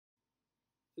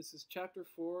This is Chapter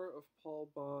 4 of Paul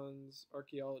Bahn's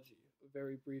Archaeology, a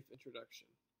very brief introduction.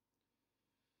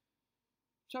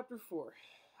 Chapter 4.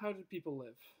 How did people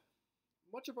live?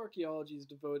 Much of archaeology is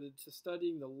devoted to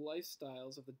studying the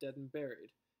lifestyles of the dead and buried,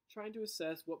 trying to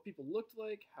assess what people looked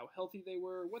like, how healthy they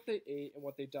were, what they ate, and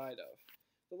what they died of.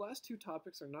 The last two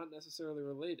topics are not necessarily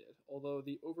related, although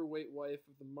the overweight wife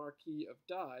of the Marquis of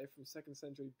Dai from 2nd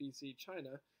century BC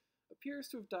China appears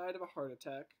to have died of a heart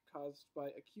attack caused by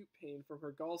acute pain from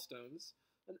her gallstones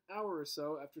an hour or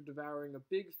so after devouring a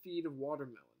big feed of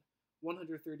watermelon.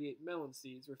 138 melon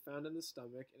seeds were found in the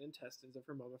stomach and intestines of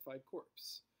her mummified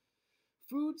corpse.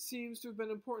 Food seems to have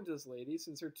been important to this lady,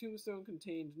 since her tombstone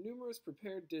contained numerous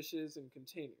prepared dishes and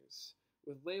containers,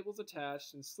 with labels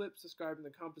attached and slips describing the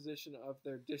composition of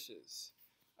their dishes.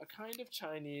 A kind of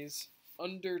Chinese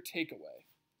under-takeaway.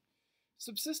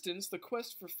 Subsistence, the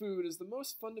quest for food, is the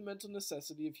most fundamental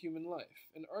necessity of human life,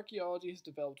 and archaeology has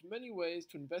developed many ways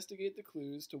to investigate the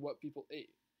clues to what people ate.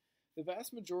 The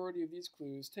vast majority of these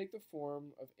clues take the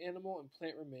form of animal and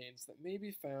plant remains that may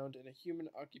be found in a human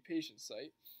occupation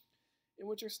site, and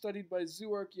which are studied by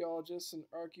zooarchaeologists and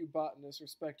archaeobotanists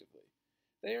respectively.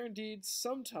 They are indeed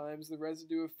sometimes the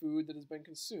residue of food that has been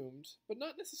consumed, but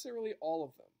not necessarily all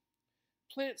of them.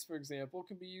 Plants, for example,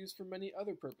 can be used for many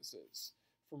other purposes,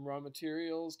 from raw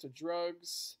materials to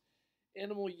drugs.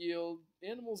 Animals yield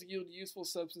useful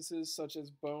substances such as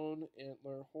bone,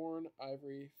 antler, horn,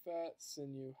 ivory, fat,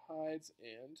 sinew, hides,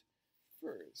 and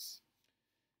furs.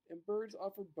 And birds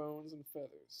offer bones and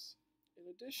feathers. In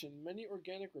addition, many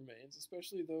organic remains,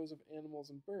 especially those of animals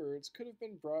and birds, could have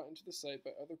been brought into the site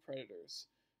by other predators,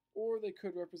 or they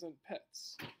could represent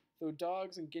pets, though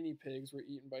dogs and guinea pigs were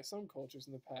eaten by some cultures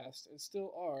in the past and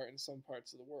still are in some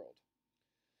parts of the world.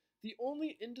 The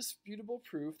only indisputable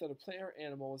proof that a plant or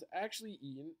animal was actually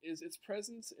eaten is its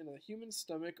presence in a human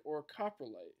stomach or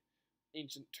coprolite,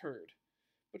 ancient turd.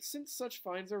 But since such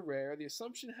finds are rare, the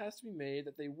assumption has to be made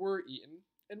that they were eaten,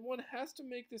 and one has to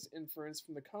make this inference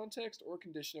from the context or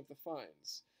condition of the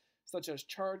finds, such as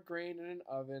charred grain in an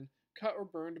oven, cut or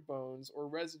burned bones, or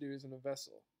residues in a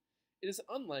vessel. It is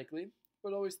unlikely,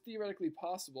 but always theoretically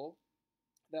possible,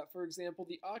 that, for example,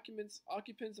 the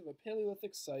occupants of a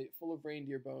Paleolithic site full of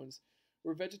reindeer bones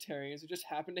were vegetarians who just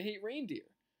happened to hate reindeer,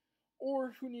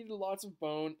 or who needed lots of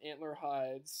bone, antler,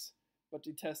 hides, but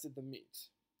detested the meat.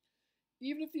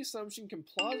 Even if the assumption can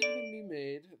plausibly be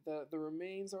made that the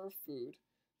remains are food,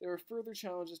 there are further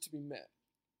challenges to be met.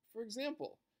 For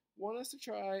example, one has to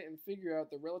try and figure out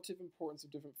the relative importance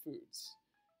of different foods.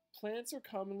 Plants are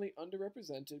commonly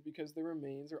underrepresented because their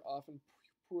remains are often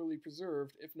poorly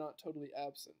preserved, if not totally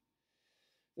absent.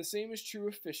 The same is true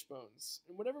of fish bones.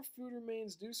 And whatever food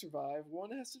remains do survive,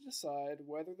 one has to decide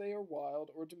whether they are wild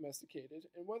or domesticated,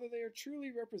 and whether they are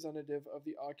truly representative of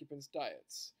the occupants'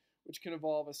 diets, which can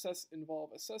involve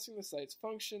assessing the site's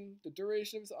function, the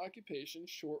duration of its occupation,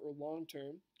 short or long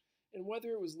term, and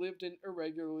whether it was lived in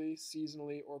irregularly,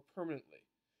 seasonally, or permanently.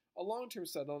 A long-term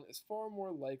settlement is far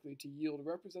more likely to yield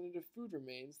representative food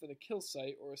remains than a kill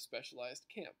site or a specialized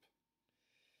camp.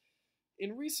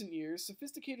 In recent years,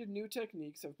 sophisticated new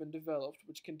techniques have been developed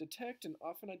which can detect and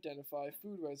often identify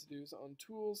food residues on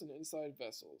tools and inside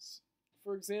vessels.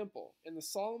 For example, in the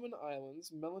Solomon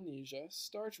Islands, Melanesia,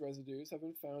 starch residues have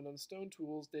been found on stone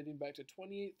tools dating back to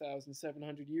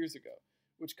 28,700 years ago,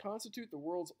 which constitute the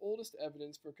world's oldest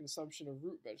evidence for consumption of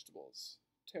root vegetables,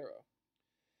 taro.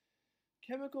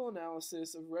 Chemical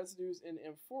analysis of residues in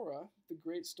amphora, the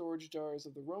great storage jars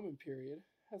of the Roman period,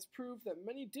 has proved that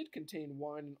many did contain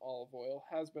wine and olive oil,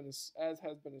 as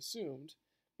has been assumed,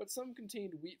 but some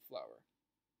contained wheat flour.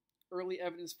 Early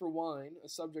evidence for wine, a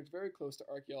subject very close to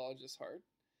archaeologists' heart,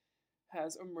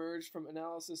 has emerged from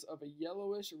analysis of a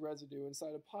yellowish residue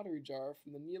inside a pottery jar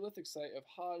from the Neolithic site of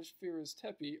Haj Firoz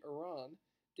Tepe, Iran,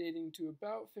 dating to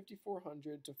about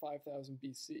 5400 to 5000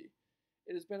 BC.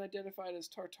 It has been identified as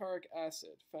tartaric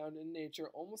acid, found in nature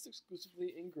almost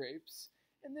exclusively in grapes,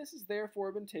 and this has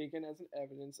therefore been taken as an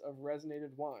evidence of resonated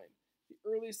wine, the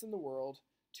earliest in the world,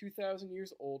 2,000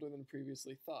 years older than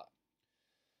previously thought.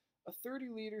 A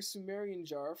 30-liter Sumerian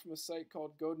jar from a site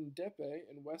called Godin Tepe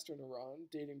in western Iran,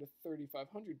 dating to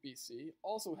 3500 BC,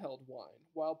 also held wine,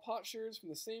 while potsherds from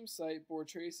the same site bore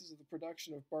traces of the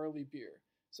production of barley beer,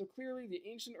 so clearly the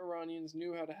ancient Iranians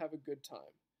knew how to have a good time.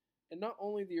 And not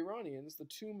only the Iranians, the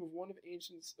tomb of one of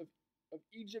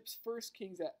Egypt's first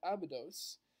kings at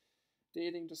Abydos,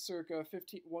 dating to circa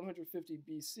 150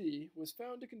 BC, was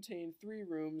found to contain 3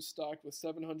 rooms stocked with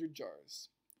 700 jars.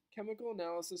 Chemical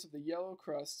analysis of the yellow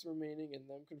crusts remaining in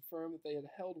them confirmed that they had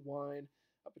held wine,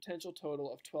 a potential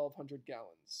total of 1,200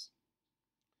 gallons.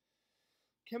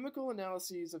 Chemical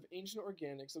analyses of ancient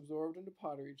organics absorbed into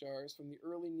pottery jars from the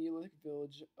early Neolithic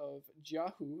village of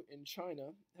Jiahu in China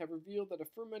have revealed that a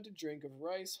fermented drink of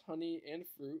rice, honey, and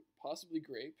fruit, possibly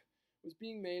grape, was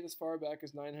being made as far back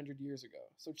as 900 years ago,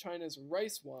 so China's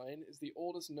rice wine is the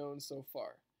oldest known so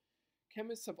far.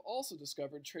 Chemists have also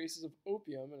discovered traces of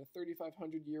opium in a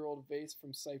 3,500-year-old vase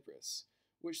from Cyprus,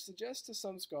 which suggests to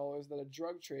some scholars that a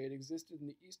drug trade existed in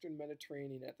the eastern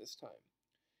Mediterranean at this time.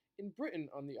 In Britain,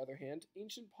 on the other hand,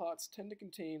 ancient pots tend to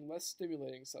contain less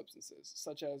stimulating substances,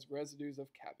 such as residues of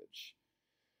cabbage.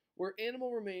 Where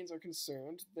animal remains are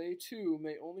concerned, they too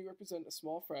may only represent a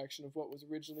small fraction of what was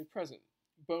originally present.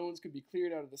 Bones could be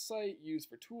cleared out of the site, used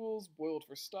for tools, boiled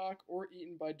for stock, or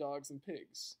eaten by dogs and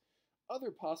pigs. Other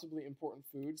possibly important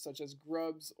foods, such as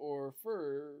grubs or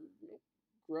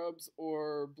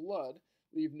blood,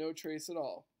 leave no trace at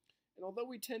all. And although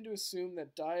we tend to assume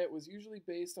that diet was usually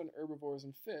based on herbivores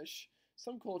and fish,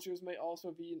 some cultures may also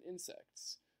have eaten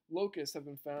insects. Locusts have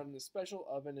been found in a special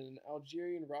oven in an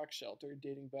Algerian rock shelter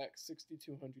dating back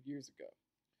 6,200 years ago.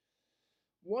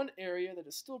 One area that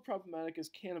is still problematic is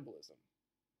cannibalism.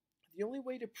 The only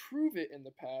way to prove it in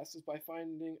the past is by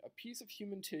finding a piece of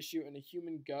human tissue in a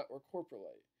human gut or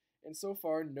coprolite, and so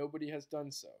far nobody has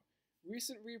done so.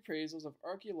 Recent reappraisals of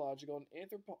archaeological and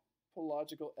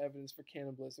anthropological evidence for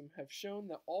cannibalism have shown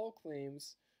that all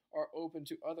claims are open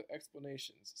to other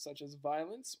explanations, such as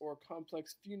violence or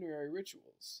complex funerary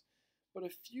rituals. But a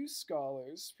few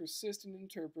scholars persist in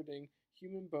interpreting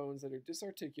human bones that are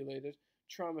disarticulated,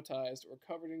 traumatized, or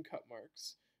covered in cut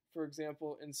marks, for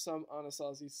example, in some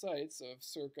Anasazi sites of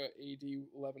circa AD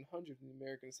 1100 in the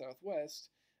American Southwest,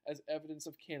 as evidence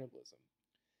of cannibalism.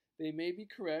 They may be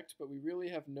correct, but we really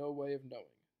have no way of knowing.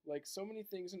 Like so many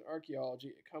things in archaeology,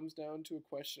 it comes down to a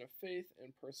question of faith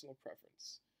and personal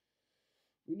preference.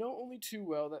 We know only too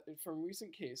well that from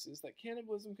recent cases that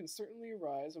cannibalism can certainly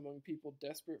arise among people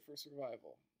desperate for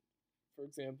survival. For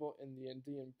example, in the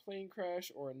Indian plane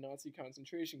crash or in Nazi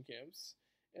concentration camps,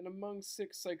 and among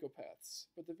sick psychopaths.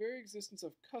 But the very existence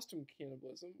of custom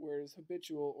cannibalism, where it is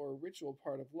habitual or a ritual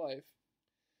part of life,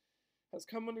 has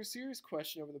come under serious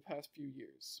question over the past few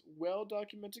years.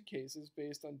 Well-documented cases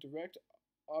based on direct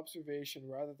observation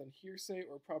rather than hearsay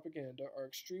or propaganda are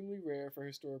extremely rare for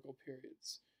historical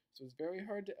periods, so it's very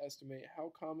hard to estimate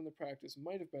how common the practice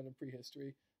might have been in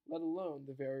prehistory, let alone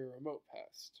the very remote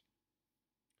past.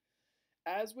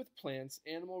 As with plants,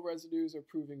 animal residues are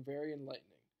proving very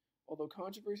enlightening, although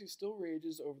controversy still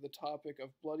rages over the topic of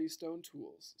bloody stone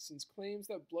tools, since claims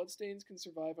that bloodstains can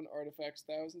survive on artifacts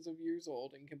thousands of years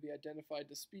old and can be identified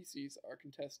to species are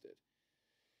contested.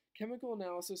 Chemical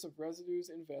analysis of residues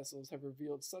in vessels have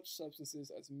revealed such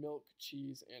substances as milk,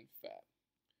 cheese, and fat.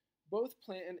 Both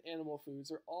plant and animal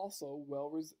foods are also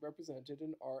well represented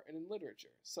in art and in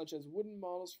literature, such as wooden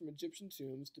models from Egyptian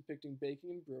tombs depicting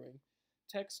baking and brewing,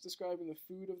 texts describing the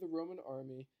food of the Roman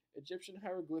army, Egyptian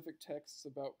hieroglyphic texts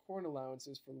about corn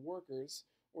allowances for workers,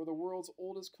 or the world's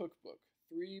oldest cookbook,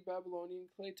 3 Babylonian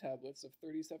clay tablets of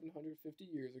 3,750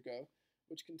 years ago,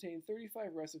 which contain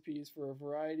 35 recipes for a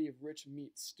variety of rich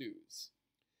meat stews.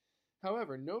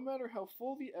 However, no matter how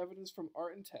full the evidence from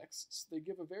art and texts, they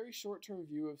give a very short-term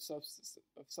view of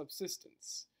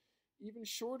subsistence. Even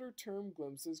shorter-term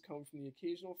glimpses come from the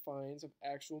occasional finds of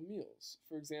actual meals.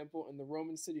 For example, in the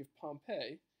Roman city of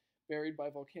Pompeii, buried by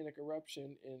volcanic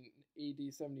eruption in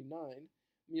AD 79,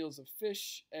 meals of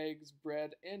fish, eggs,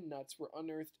 bread, and nuts were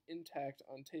unearthed intact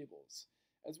on tables,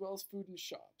 as well as food in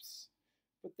shops.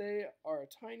 But they are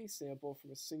a tiny sample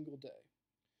from a single day.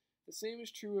 The same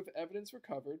is true of evidence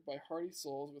recovered by hardy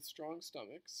souls with strong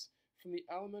stomachs from the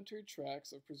alimentary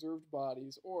tracts of preserved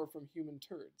bodies or from human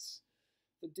turds.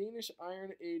 The Danish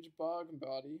Iron Age bog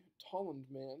body, Tolland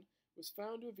man, was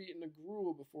found to have eaten a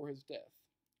gruel before his death.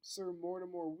 Sir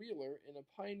Mortimer Wheeler, in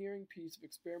a pioneering piece of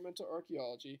experimental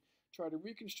archaeology, tried a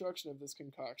reconstruction of this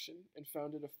concoction and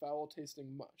found it a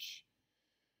foul-tasting mush,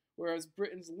 whereas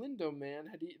Britain's Lindo man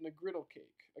had eaten a griddle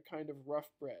cake, a kind of rough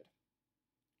bread.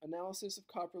 Analysis of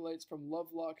coprolites from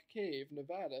Lovelock Cave,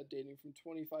 Nevada, dating from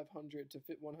 2,500 to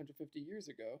 150 years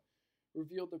ago,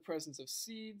 revealed the presence of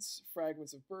seeds,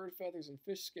 fragments of bird feathers, and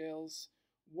fish scales.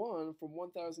 One from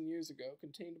 1,000 years ago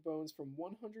contained bones from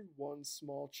 101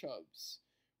 small chubs,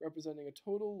 representing a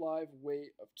total live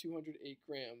weight of 208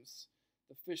 grams,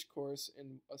 the fish course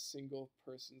in a single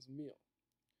person's meal.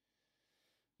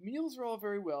 Meals are all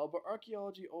very well, but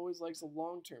archaeology always likes a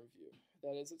long-term view.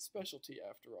 That is its specialty,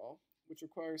 after all, which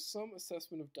requires some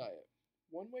assessment of diet.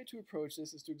 One way to approach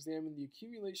this is to examine the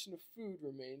accumulation of food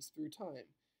remains through time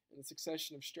and the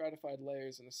succession of stratified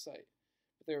layers in a site.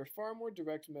 But there are far more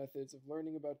direct methods of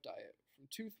learning about diet, from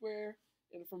tooth wear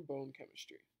and from bone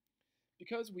chemistry.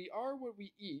 Because we are what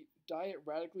we eat, diet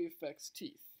radically affects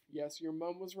teeth. Yes, your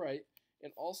mom was right,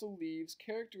 and also leaves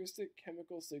characteristic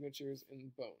chemical signatures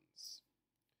in bones.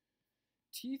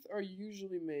 Teeth are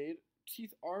usually made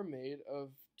Teeth are made of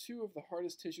two of the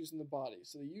hardest tissues in the body,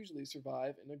 so they usually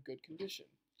survive in a good condition.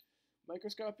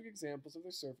 Microscopic examples of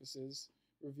their surfaces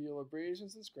reveal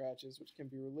abrasions and scratches which can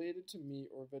be related to meat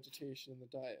or vegetation in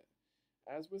the diet.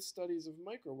 As with studies of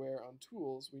microwear on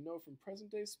tools, we know from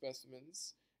present-day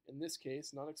specimens, in this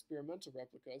case not experimental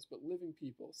replicas but living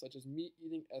people such as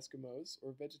meat-eating Eskimos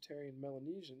or vegetarian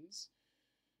Melanesians,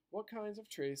 what kinds of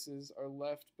traces are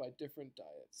left by different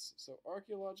diets, so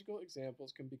archaeological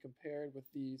examples can be compared with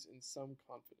these in some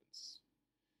confidence.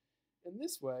 In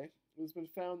this way, it has been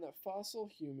found that fossil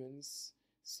humans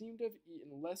seem to have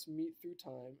eaten less meat through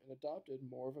time and adopted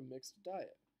more of a mixed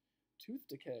diet. Tooth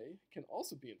decay can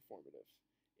also be informative,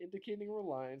 indicating a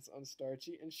reliance on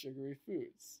starchy and sugary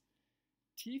foods.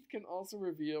 Teeth can also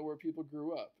reveal where people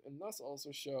grew up, and thus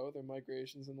also show their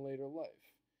migrations in later life.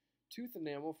 Tooth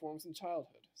enamel forms in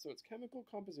childhood, so its chemical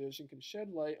composition can shed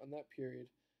light on that period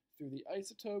through the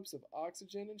isotopes of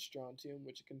oxygen and strontium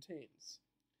which it contains.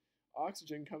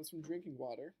 Oxygen comes from drinking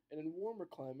water, and in warmer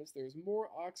climates there is more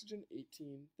oxygen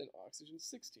 18 than oxygen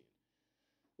 16,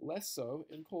 less so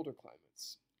in colder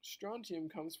climates. Strontium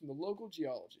comes from the local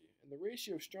geology, and the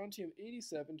ratio of strontium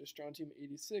 87 to strontium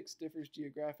 86 differs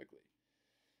geographically.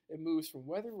 It moves from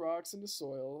weathered rocks into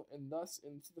soil and thus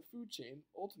into the food chain,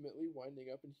 ultimately winding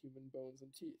up in human bones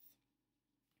and teeth.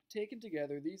 Taken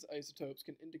together, these isotopes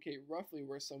can indicate roughly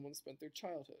where someone spent their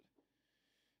childhood.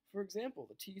 For example,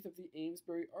 the teeth of the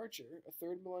Amesbury archer, a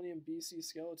 3rd millennium BC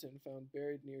skeleton found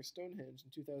buried near Stonehenge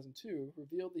in 2002,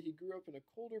 revealed that he grew up in a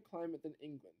colder climate than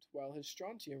England, while his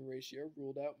strontium ratio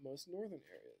ruled out most northern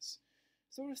areas.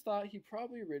 So it is thought he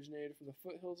probably originated from the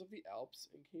foothills of the Alps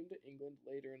and came to England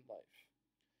later in life.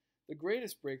 The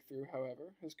greatest breakthrough,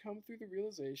 however, has come through the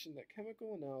realization that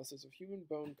chemical analysis of human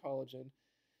bone collagen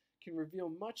can reveal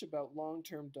much about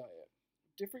long-term diet.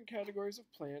 Different categories of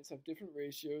plants have different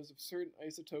ratios of certain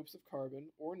isotopes of carbon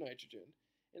or nitrogen,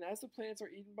 and as the plants are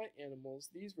eaten by animals,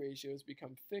 these ratios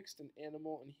become fixed in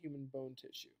animal and human bone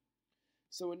tissue.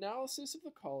 So analysis of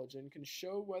the collagen can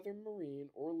show whether marine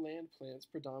or land plants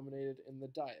predominated in the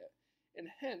diet, and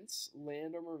hence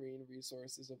land or marine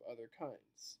resources of other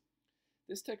kinds.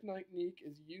 This technique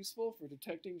is useful for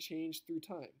detecting change through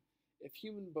time, if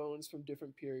human bones from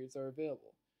different periods are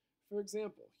available. For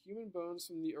example, human bones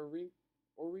from the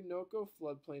Orinoco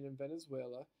floodplain in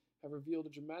Venezuela have revealed a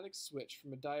dramatic switch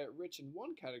from a diet rich in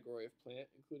one category of plant,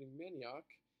 including manioc,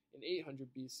 in 800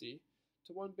 BC,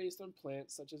 to one based on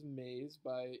plants such as maize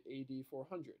by AD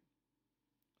 400.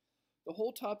 The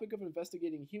whole topic of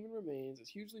investigating human remains is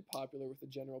hugely popular with the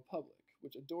general public,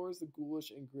 which adores the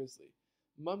ghoulish and grisly.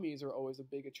 Mummies are always a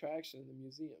big attraction in the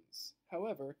museums.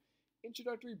 However,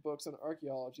 introductory books on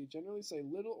archaeology generally say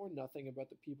little or nothing about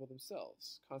the people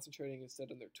themselves, concentrating instead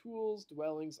on their tools,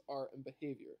 dwellings, art, and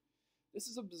behavior. This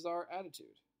is a bizarre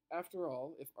attitude. After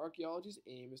all, if archaeology's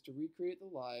aim is to recreate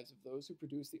the lives of those who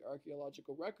produce the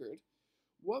archaeological record,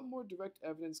 what more direct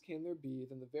evidence can there be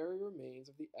than the very remains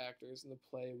of the actors in the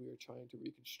play we are trying to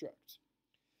reconstruct?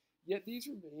 Yet these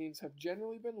remains have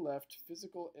generally been left to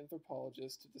physical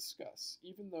anthropologists to discuss,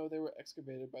 even though they were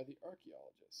excavated by the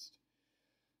archaeologist.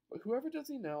 But whoever does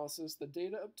the analysis, the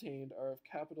data obtained are of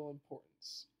capital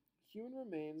importance. Human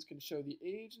remains can show the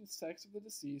age and sex of the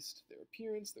deceased, their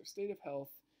appearance, their state of health,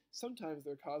 sometimes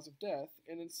their cause of death,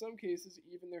 and in some cases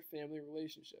even their family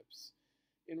relationships.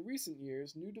 In recent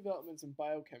years, new developments in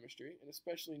biochemistry, and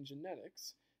especially in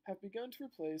genetics, have begun to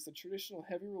replace the traditional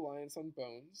heavy reliance on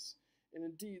bones, and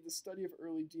indeed the study of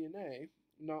early DNA,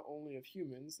 not only of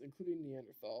humans, including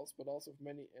Neanderthals, but also of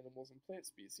many animals and plant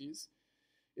species,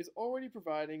 is already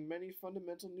providing many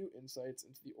fundamental new insights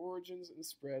into the origins and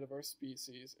spread of our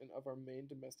species and of our main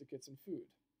domesticates and food.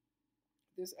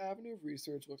 This avenue of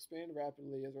research will expand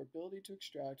rapidly as our ability to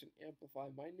extract and amplify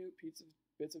minute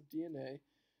bits of DNA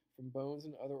from bones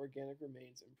and other organic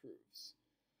remains improves.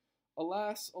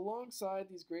 Alas, alongside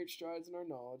these great strides in our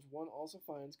knowledge, one also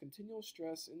finds continual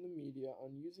stress in the media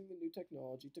on using the new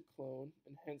technology to clone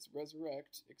and hence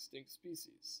resurrect extinct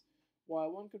species.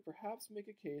 While one could perhaps make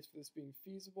a case for this being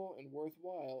feasible and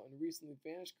worthwhile in recently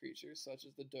vanished creatures such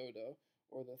as the dodo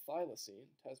or the thylacine,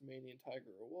 Tasmanian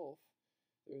tiger or wolf,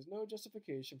 there is no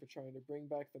justification for trying to bring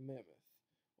back the mammoth,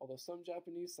 although some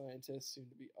Japanese scientists seem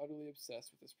to be utterly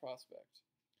obsessed with this prospect.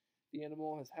 The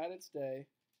animal has had its day,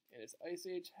 and its Ice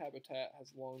Age habitat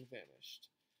has long vanished.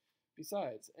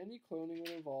 Besides, any cloning would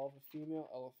involve a female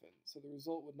elephant, so the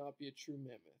result would not be a true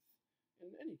mammoth.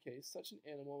 And in any case, such an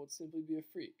animal would simply be a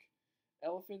freak.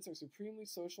 Elephants are supremely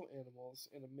social animals,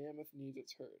 and a mammoth needs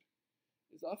its herd.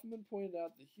 It has often been pointed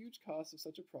out that the huge cost of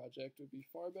such a project would be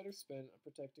far better spent on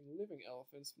protecting living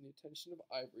elephants from the attention of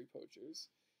ivory poachers,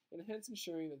 and hence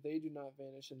ensuring that they do not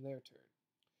vanish in their turn.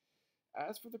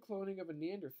 As for the cloning of a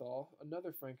Neanderthal,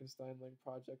 another Frankenstein-like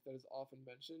project that is often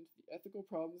mentioned, the ethical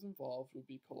problems involved would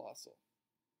be colossal.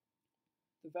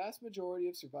 The vast majority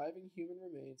of surviving human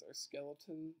remains are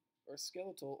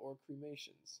skeletal or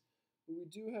cremations, but we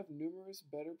do have numerous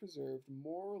better preserved,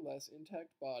 more or less intact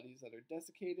bodies that are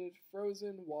desiccated,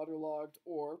 frozen, waterlogged,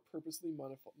 or purposely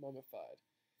mummified,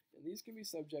 and these can be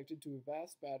subjected to a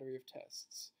vast battery of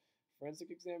tests: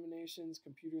 forensic examinations,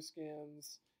 computer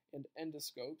scans, and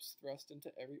endoscopes thrust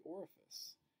into every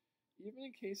orifice. Even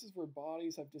in cases where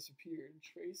bodies have disappeared,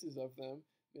 traces of them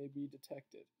may be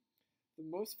detected. The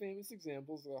most famous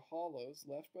examples are the hollows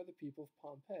left by the people of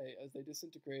Pompeii as they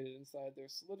disintegrated inside their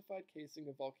solidified casing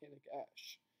of volcanic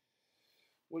ash.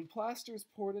 When plaster is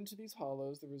poured into these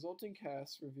hollows, the resulting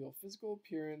casts reveal physical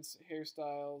appearance,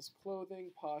 hairstyles,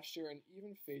 clothing, posture, and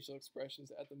even facial expressions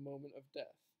at the moment of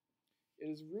death. It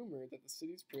is rumored that the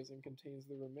city's prison contains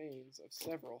the remains of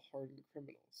several hardened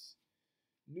criminals.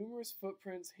 Numerous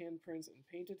footprints, handprints, and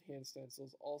painted hand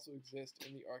stencils also exist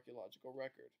in the archaeological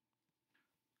record.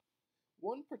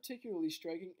 One particularly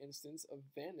striking instance of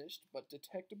vanished but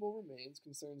detectable remains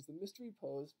concerns the mystery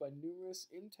posed by numerous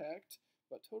intact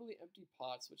but totally empty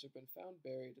pots which have been found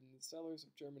buried in the cellars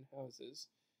of German houses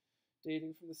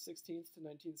dating from the 16th to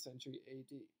 19th century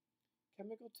AD.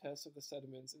 Chemical tests of the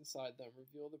sediments inside them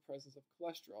reveal the presence of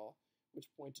cholesterol,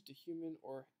 which pointed to human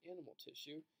or animal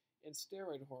tissue, and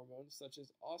steroid hormones such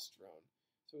as ostrone,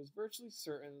 so it is virtually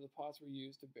certain that the pots were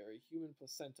used to bury human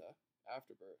placenta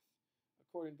after birth.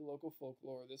 According to local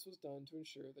folklore, this was done to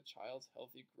ensure the child's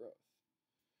healthy growth.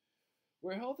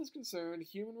 Where health is concerned,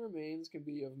 human remains can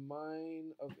be a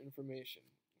mine of information.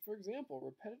 For example,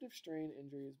 repetitive strain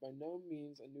injury is by no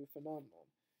means a new phenomenon,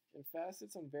 and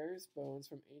facets on various bones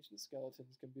from ancient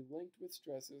skeletons can be linked with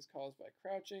stresses caused by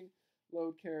crouching,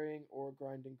 load carrying, or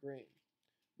grinding grain.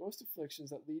 Most afflictions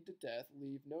that lead to death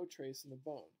leave no trace in the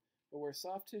bone, but where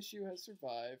soft tissue has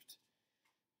survived,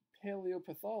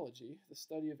 paleopathology, the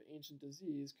study of ancient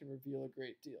disease, can reveal a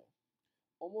great deal.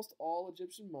 Almost all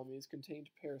Egyptian mummies contained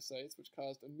parasites which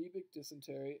caused amoebic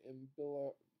dysentery and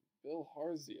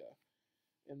bilharzia,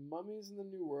 and mummies in the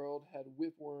New World had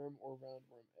whipworm or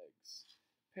roundworm eggs.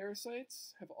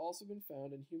 Parasites have also been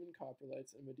found in human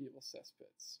coprolites and medieval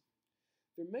cesspits.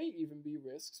 There may even be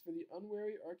risks for the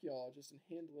unwary archaeologist in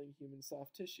handling human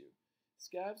soft tissue.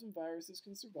 Scabs and viruses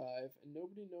can survive, and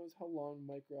nobody knows how long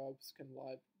microbes can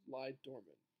lie dormant.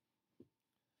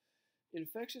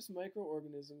 Infectious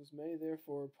microorganisms may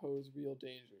therefore pose real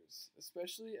dangers,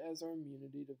 especially as our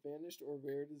immunity to vanished or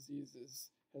rare diseases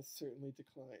has certainly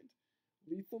declined.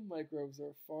 Lethal microbes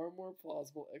are a far more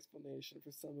plausible explanation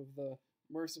for some of the,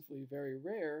 mercifully very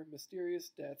rare, mysterious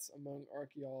deaths among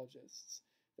archaeologists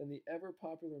than the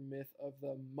ever-popular myth of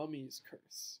the mummy's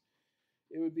curse.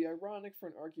 It would be ironic for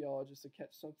an archaeologist to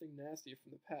catch something nasty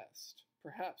from the past,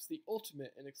 perhaps the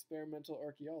ultimate in experimental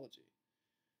archaeology.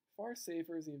 Far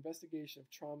safer is the investigation of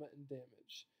trauma and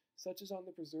damage, such as on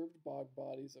the preserved bog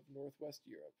bodies of northwest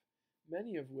Europe,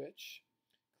 many of which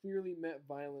clearly met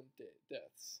violent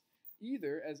deaths,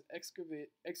 either as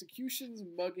executions,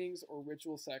 muggings, or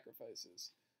ritual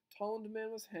sacrifices. Tolland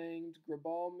man was hanged,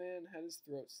 Grabal man had his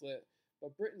throat slit,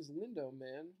 but Britain's Lindo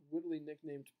man, wittily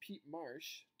nicknamed Pete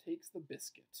Marsh, takes the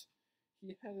biscuit.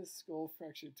 He had his skull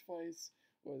fractured twice,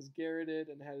 was garroted,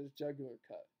 and had his jugular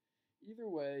cut.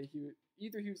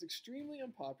 Either he was extremely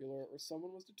unpopular, or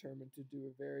someone was determined to do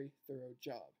a very thorough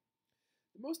job.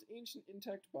 The most ancient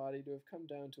intact body to have come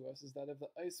down to us is that of the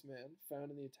Iceman,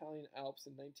 found in the Italian Alps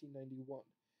in 1991.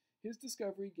 His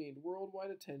discovery gained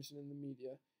worldwide attention in the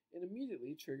media, and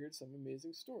immediately triggered some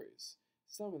amazing stories,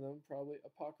 some of them probably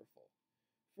apocryphal.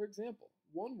 For example,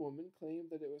 one woman claimed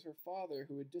that it was her father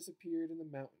who had disappeared in the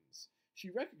mountains. She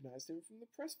recognized him from the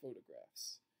press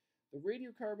photographs. The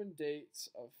radiocarbon dates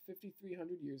of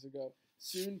 5,300 years ago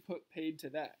soon put paid to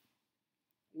that.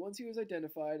 Once he was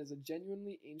identified as a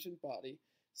genuinely ancient body,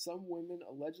 some women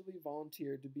allegedly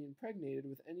volunteered to be impregnated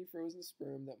with any frozen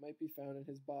sperm that might be found in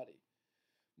his body.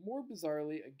 More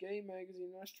bizarrely, a gay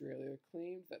magazine in Australia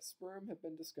claimed that sperm had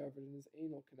been discovered in his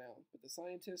anal canal, but the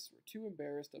scientists were too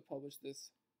embarrassed to publish this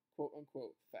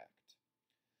quote-unquote fact.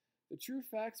 The true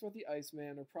facts about the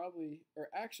Iceman are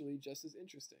actually just as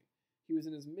interesting. He was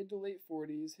in his mid to late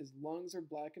 40s, his lungs are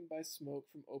blackened by smoke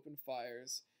from open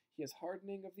fires, he has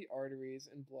hardening of the arteries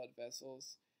and blood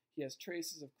vessels, he has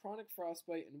traces of chronic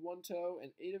frostbite in one toe,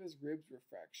 and 8 of his ribs were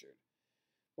fractured,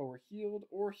 but were healed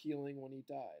or healing when he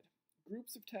died.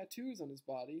 Groups of tattoos on his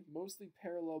body, mostly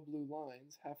parallel blue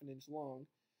lines, half an inch long,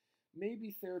 may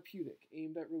be therapeutic,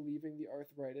 aimed at relieving the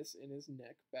arthritis in his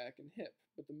neck, back, and hip,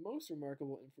 but the most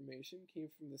remarkable information came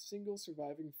from the single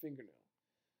surviving fingernail.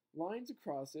 Lines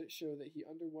across it show that he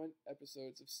underwent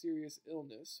episodes of serious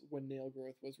illness when nail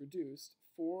growth was reduced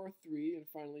 4, 3, and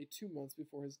finally 2 months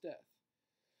before his death.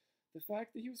 The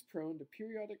fact that he was prone to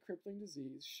periodic crippling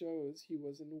disease shows he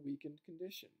was in a weakened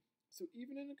condition. So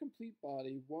even in a complete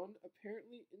body, one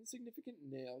apparently insignificant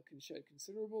nail can shed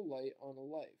considerable light on a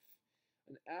life,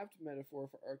 an apt metaphor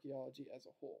for archaeology as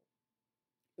a whole.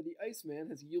 But the Iceman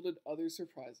has yielded other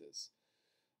surprises.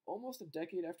 Almost a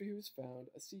decade after he was found,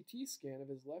 a CT scan of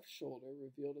his left shoulder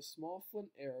revealed a small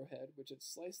flint arrowhead which had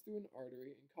sliced through an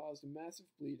artery and caused massive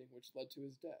bleeding which led to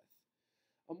his death.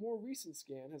 A more recent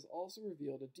scan has also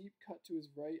revealed a deep cut to his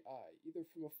right eye, either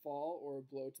from a fall or a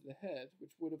blow to the head,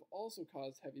 which would have also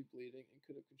caused heavy bleeding and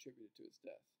could have contributed to his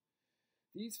death.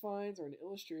 These finds are an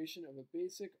illustration of a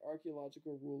basic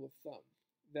archaeological rule of thumb.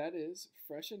 That is,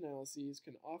 fresh analyses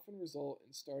can often result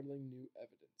in startling new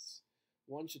evidence.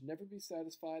 One should never be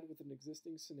satisfied with an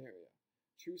existing scenario.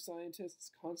 True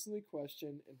scientists constantly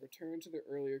question and return to their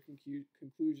earlier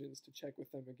conclusions to check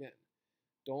with them again.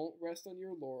 Don't rest on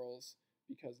your laurels,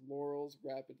 because laurels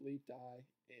rapidly die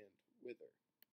and wither.